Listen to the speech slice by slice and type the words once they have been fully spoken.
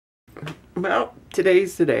Well,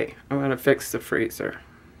 today's the day. I'm going to fix the freezer.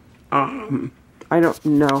 I don't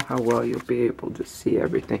know how well you'll be able to see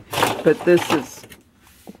everything, but this is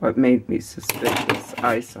what made me suspicious.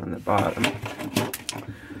 Ice on the bottom.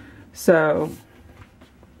 So,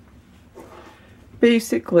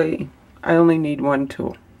 basically, I only need one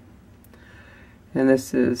tool. And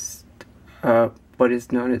this is what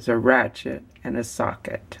is known as a ratchet and a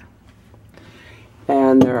socket.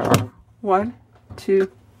 And there are 1,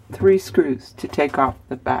 2, 3 screws to take off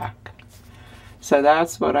the back. So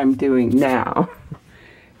that's what I'm doing now.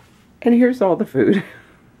 And here's all the food.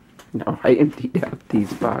 No, I emptied out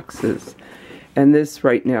these boxes. And this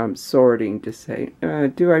right now I'm sorting to say,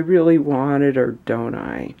 do I really want it or don't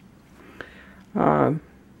I?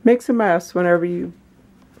 Makes a mess whenever you...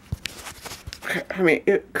 I mean,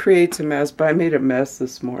 it creates a mess, but I made a mess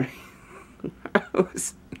this morning. I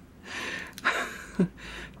was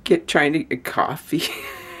trying to get coffee.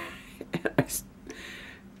 And I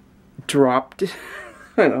dropped it.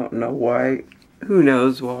 I don't know why. Who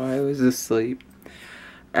knows why. I was asleep.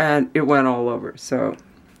 And it went all over. So,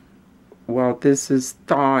 well, this is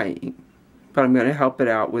thawing. But I'm going to help it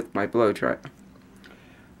out with my blow dryer.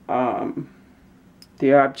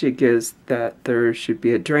 The object is that there should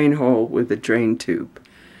be a drain hole with a drain tube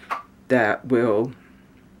that will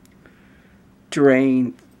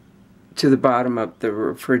drain to the bottom of the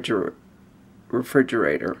refrigerator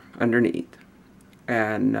underneath.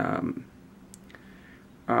 And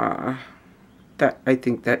that I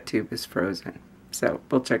think that tube is frozen. So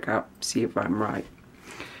we'll check out, see if I'm right.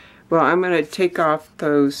 Well, I'm going to take off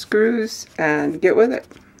those screws and get with it.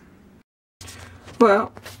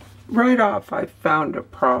 Well, right off I found a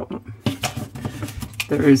problem.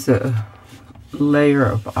 There is a layer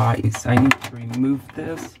of ice. I need to remove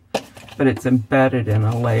this, but it's embedded in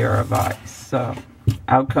a layer of ice. So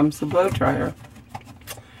out comes the blow dryer.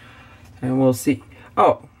 And we'll see.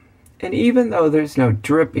 Oh, and even though there's no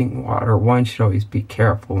dripping water, one should always be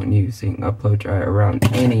careful when using a blow dryer around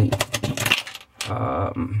any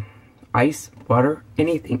ice, water,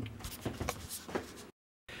 anything.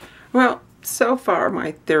 Well, so far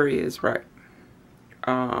my theory is right.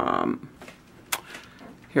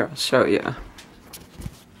 Here, I'll show you.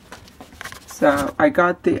 So I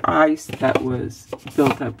got the ice that was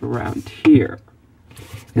built up around here.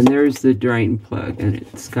 And there's the drain plug, and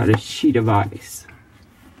it's got a sheet of ice.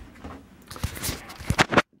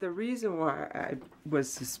 The reason why I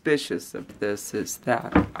was suspicious of this is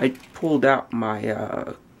that I pulled out my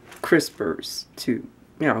crispers to,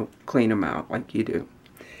 clean them out like you do.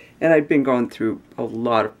 And I'd been going through a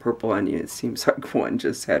lot of purple onion. It seems like one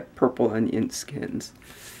just had purple onion skins.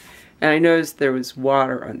 And I noticed there was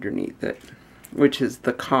water underneath it, which is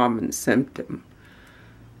the common symptom.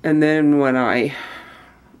 And then when I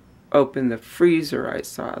opened the freezer, I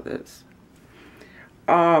saw this.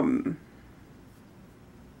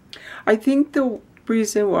 I think the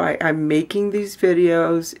reason why I'm making these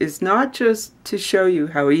videos is not just to show you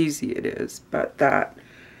how easy it is, but that,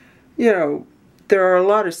 there are a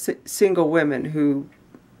lot of single women who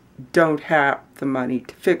don't have the money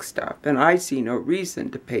to fix stuff. And I see no reason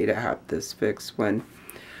to pay to have this fixed when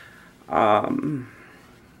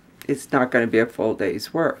it's not going to be a full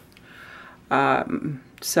day's work.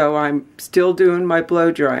 So I'm still doing my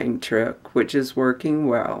blow drying trick, which is working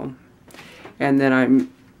well. And then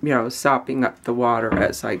I'm, sopping up the water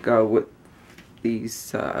as I go with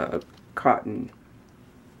these cotton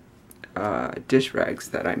dish rags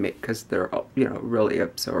that I make, because they're, really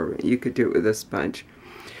absorbent. You could do it with a sponge.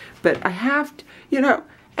 But I have to,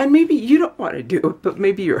 and maybe you don't want to do it, but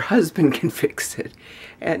maybe your husband can fix it.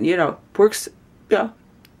 And, works,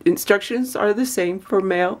 instructions are the same for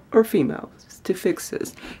male or female to fix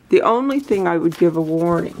this. The only thing I would give a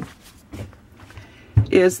warning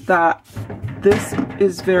is that this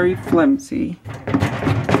is very flimsy.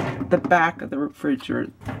 The back of the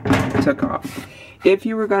refrigerator took off. If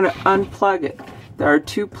you were going to unplug it, there are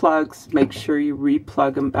 2 plugs. Make sure you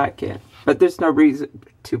re-plug them back in. But there's no reason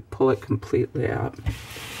to pull it completely out.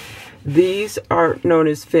 These are known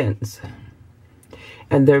as fins.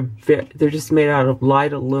 And they're just made out of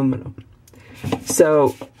light aluminum.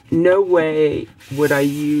 So no way would I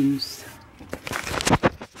use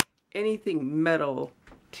anything metal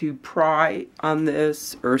to pry on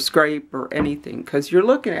this or scrape or anything, because you're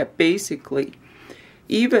looking at basically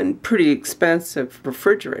even pretty expensive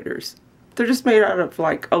refrigerators. They're just made out of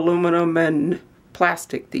like aluminum and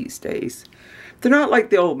plastic these days. They're not like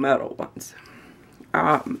the old metal ones.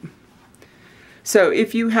 So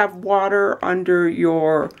if you have water under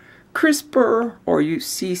your crisper, or you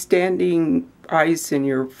see standing ice in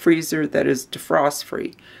your freezer that is defrost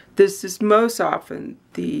free, This is most often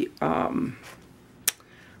the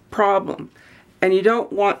problem. And you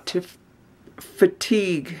don't want to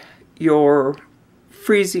fatigue your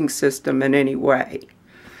freezing system in any way.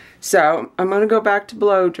 So I'm going to go back to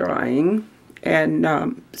blow drying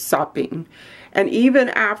and sopping. And even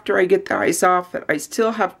after I get the ice off it, I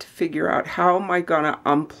still have to figure out how am I going to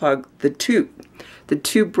unplug the tube. The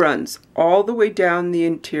tube runs all the way down the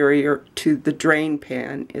interior to the drain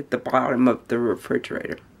pan at the bottom of the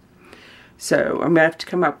refrigerator. So I'm going to have to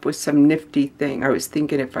come up with some nifty thing. I was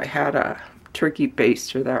thinking if I had a turkey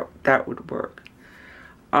baster, that would work.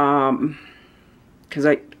 Because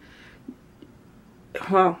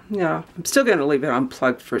well, yeah, I'm still going to leave it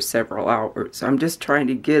unplugged for several hours. I'm just trying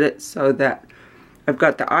to get it so that I've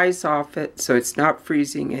got the ice off it so it's not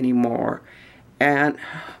freezing anymore. And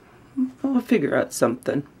I'll figure out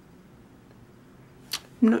something.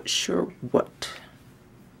 I'm not sure what.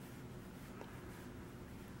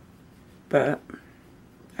 But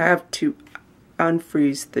I have to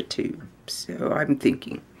unfreeze the tube. So I'm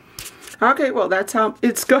thinking. Okay, well, that's how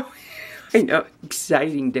it's going. I know,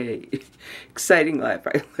 exciting day. Exciting life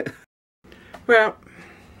I live. Well,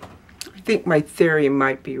 I think my theory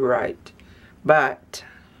might be right. But,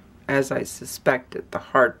 as I suspected, the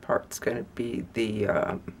hard part's going to be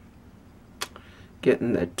the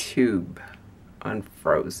getting the tube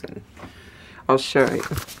unfrozen. I'll show you.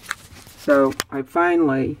 So, I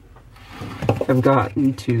finally have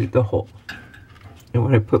gotten to the hole. And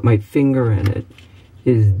when I put my finger in it,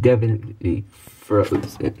 it is definitely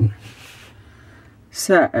frozen.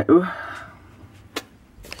 So,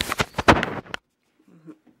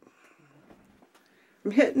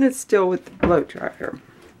 I'm hitting it still with the blow dryer.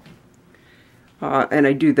 And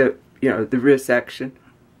I do the, the wrist action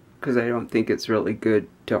because I don't think it's really good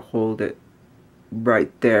to hold it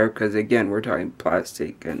right there because, again, we're talking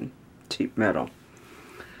plastic and cheap metal.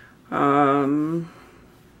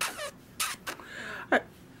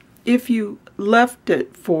 If you left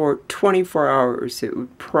it for 24 hours, it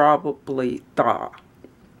would probably thaw.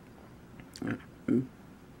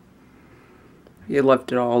 You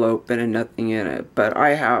left it all open and nothing in it. But I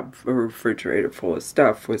have a refrigerator full of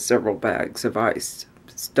stuff with several bags of ice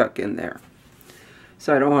stuck in there.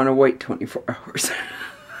 So I don't want to wait 24 hours.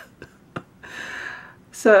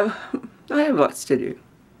 So I have lots to do.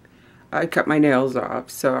 I cut my nails off,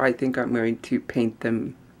 so I think I'm going to paint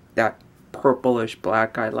them that purplish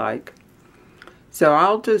black I like. So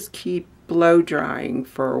I'll just keep blow drying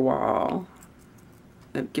for a while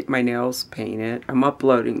and get my nails painted. I'm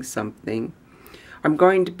uploading something. I'm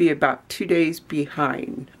going to be about 2 days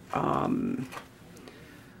behind in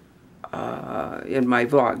my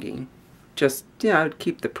vlogging. Just, to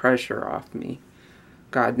keep the pressure off me.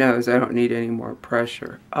 God knows I don't need any more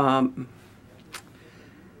pressure.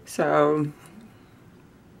 So,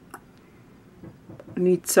 I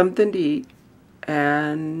need something to eat,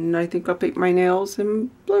 and I think I'll paint my nails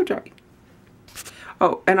and blow dry.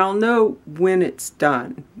 Oh, and I'll know when it's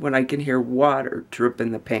done, when I can hear water drip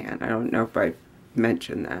in the pan. I don't know if I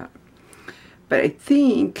mentioned that. But I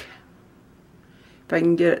think if I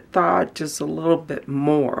can get it thawed just a little bit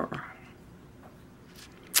more,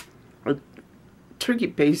 a turkey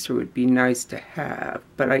baster would be nice to have,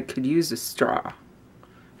 but I could use a straw.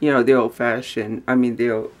 The old-fashioned, when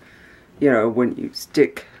you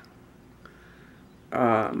stick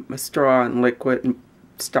a straw in liquid and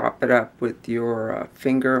stop it up with your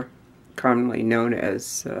finger, commonly known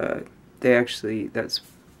as, that's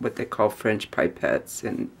what they call French pipettes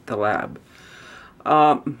in the lab.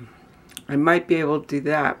 I might be able to do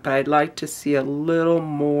that, but I'd like to see a little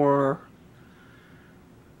more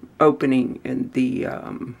opening in the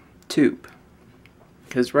tube.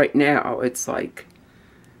 Because right now, it's like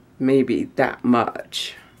maybe that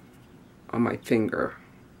much on my finger.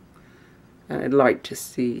 And I'd like to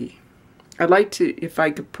see, if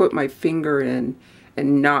I could put my finger in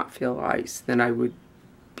and not feel ice, then I would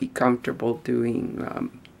be comfortable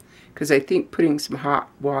doing, because I think putting some hot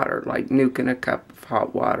water, like nuking a cup of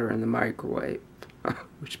hot water in the microwave,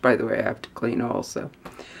 which by the way I have to clean also.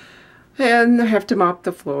 And I have to mop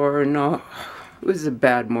the floor and all. It was a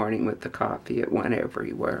bad morning with the coffee. It went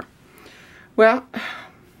everywhere. Well,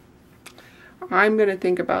 I'm going to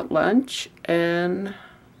think about lunch and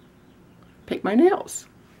paint my nails.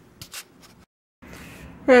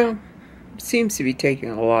 Well, it seems to be taking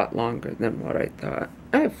a lot longer than what I thought.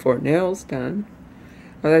 I have 4 nails done.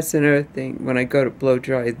 Well, that's another thing. When I go to blow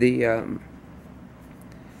dry the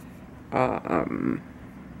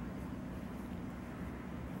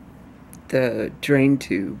drain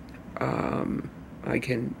tube, I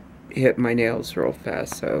can hit my nails real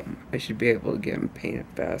fast, so I should be able to get them painted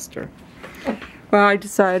faster. Well, I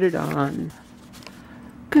decided on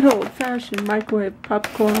good old-fashioned microwave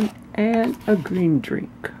popcorn and a green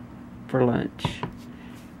drink for lunch.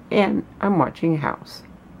 And I'm watching House.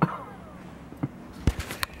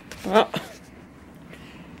 Well,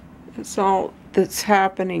 that's all that's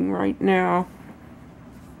happening right now.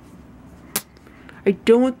 I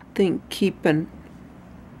don't think keeping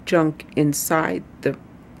junk inside the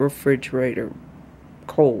refrigerator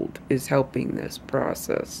cold is helping this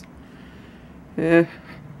process.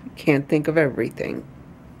 Can't think of everything.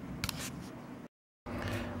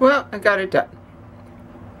 Well, I got it done.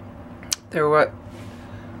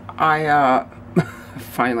 I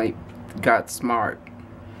finally got smart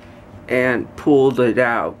and pulled it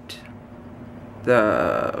out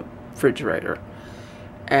the refrigerator,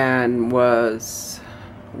 and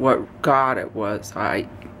what got it was I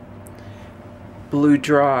blow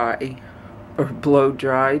dried.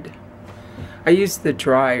 I used the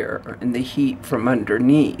dryer and the heat from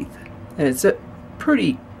underneath, and it's a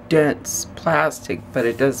pretty dense plastic, but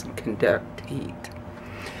it doesn't conduct heat.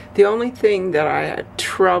 The only thing that I had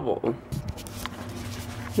trouble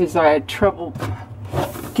is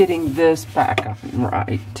getting this back on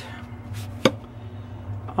right.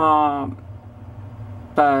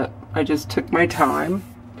 But I just took my time,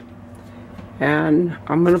 and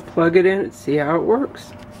I'm gonna plug it in and see how it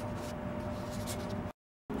works.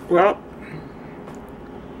 Well,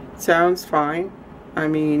 sounds fine. I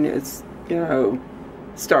mean, it's, you know,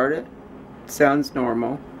 started. Sounds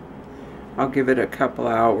normal. I'll give it a couple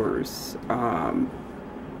hours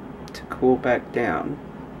to cool back down.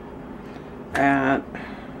 And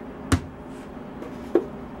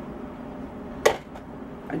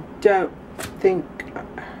I don't think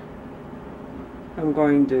I'm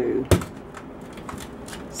going to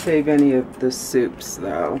save any of the soups,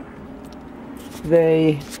 though.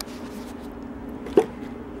 They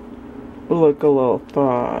look a little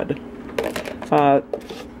thawed.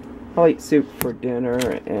 I'll eat soup for dinner,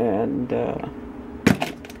 and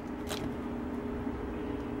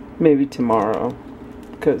maybe tomorrow,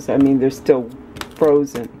 because I mean they're still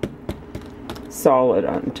frozen solid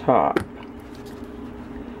on top.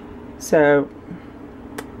 So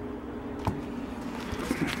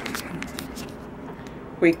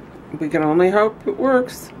we can only hope it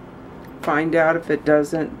works. Find out if it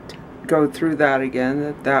doesn't go through that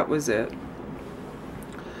again, that was it.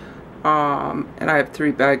 And I have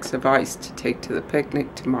 3 bags of ice to take to the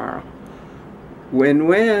picnic tomorrow.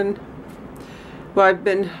 Win-win. Well,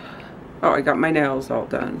 I got my nails all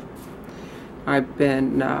done. I've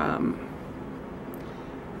been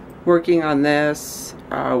working on this,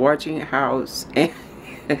 watching House,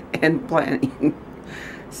 and planting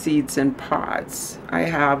seeds in pots. I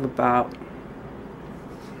have about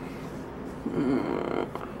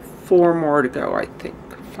 4 more to go, I think.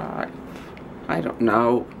 5. I don't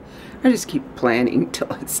know. I just keep planning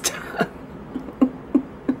till it's done.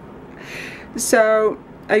 So,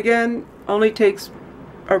 again, only takes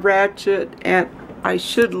a ratchet, and I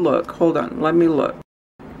should look. Hold on, let me look.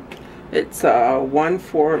 It's a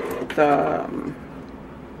 1/4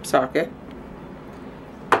 socket,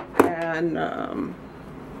 and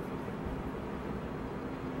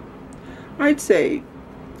I'd say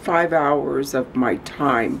 5 hours of my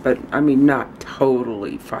time, but I mean not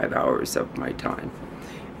totally 5 hours of my time,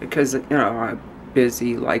 because you know I'm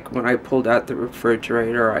busy. Like when I pulled out the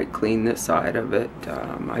refrigerator, I cleaned the side of it.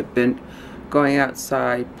 I've been going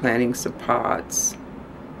outside planting some pots.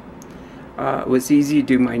 It was easy to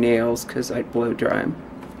do my nails because I'd blow dry them.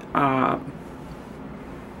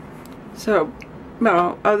 So,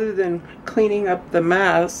 well, other than cleaning up the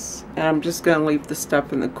mess, and I'm just going to leave the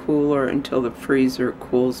stuff in the cooler until the freezer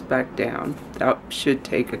cools back down. That should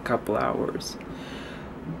take a couple hours.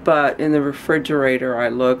 But in the refrigerator, I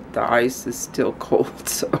looked, the ice is still cold,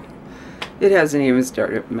 so it hasn't even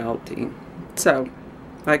started melting. So,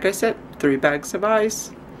 like I said, 3 bags of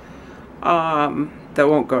ice. That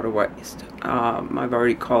won't go to waste. I've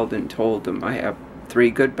already called and told them I have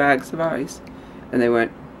 3 good bags of ice, and they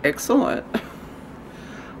went, excellent.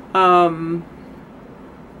 So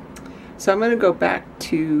I'm going to go back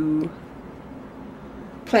to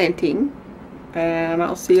planting, and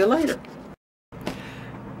I'll see you later.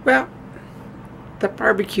 Well, the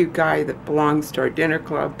barbecue guy that belongs to our dinner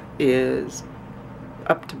club is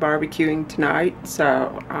up to barbecuing tonight,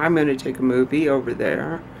 so I'm going to take a movie over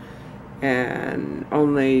there, and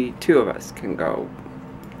only 2 of us can go.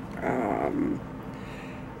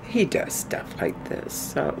 He does stuff like this,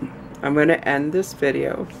 so I'm going to end this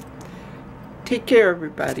video. Take care,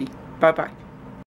 everybody. Bye-bye.